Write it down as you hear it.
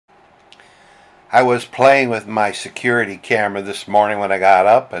I was playing with my security camera this morning when I got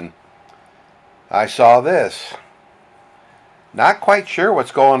up, and I saw this. Not quite sure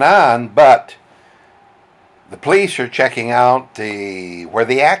what's going on, but the police are checking out where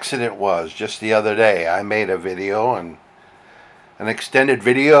the accident was just the other day. I made a video, and an extended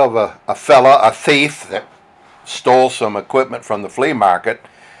video of a thief that stole some equipment from the flea market,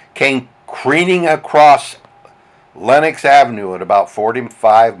 came careening across Lenox Avenue at about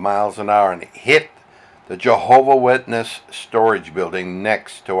 45 miles an hour and hit the Jehovah's Witness storage building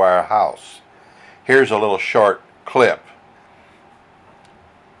next to our house. Here's a little short clip.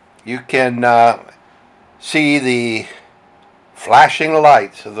 You can see the flashing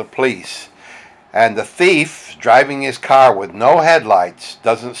lights of the police, and the thief, driving his car with no headlights,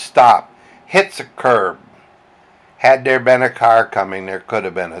 doesn't stop, hits a curb. Had there been a car coming, there could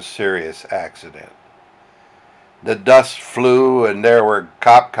have been a serious accident. The dust flew, and there were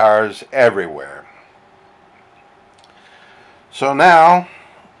cop cars everywhere. So now,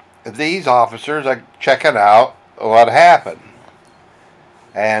 these officers are checking out what happened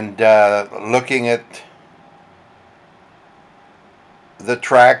and looking at the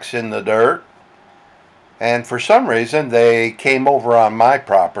tracks in the dirt. And for some reason, they came over on my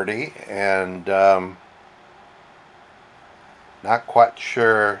property, and not quite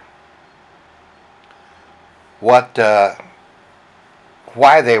sure why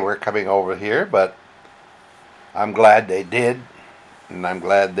they were coming over here, but I'm glad they did, and I'm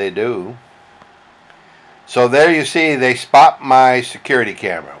glad they do. So there you see, they spot my security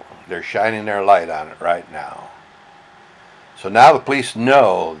camera. They're shining their light on it right now. So now the police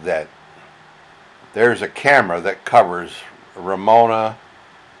know that there's a camera that covers Ramona,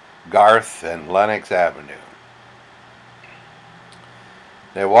 Garth, and Lenox Avenue.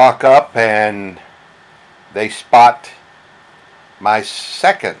 They walk up and they spot my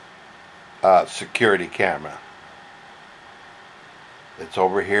second security camera. It's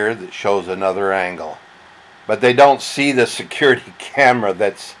over here that shows another angle. But they don't see the security camera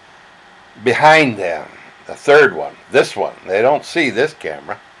that's behind them. The third one, this one. They don't see this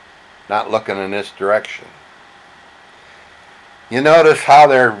camera. Not looking in this direction. You notice how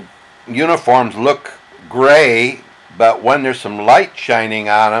their uniforms look gray, but when there's some light shining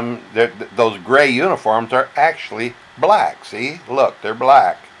on them, those gray uniforms are actually black. See? Look, they're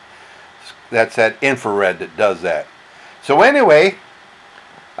black. That's that infrared that does that. So anyway,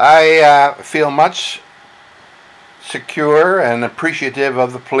 I feel much secure and appreciative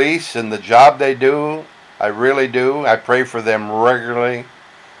of the police and the job they do. I really do. I pray for them regularly.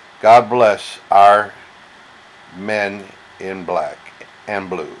 God bless our men in black and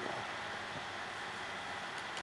blue.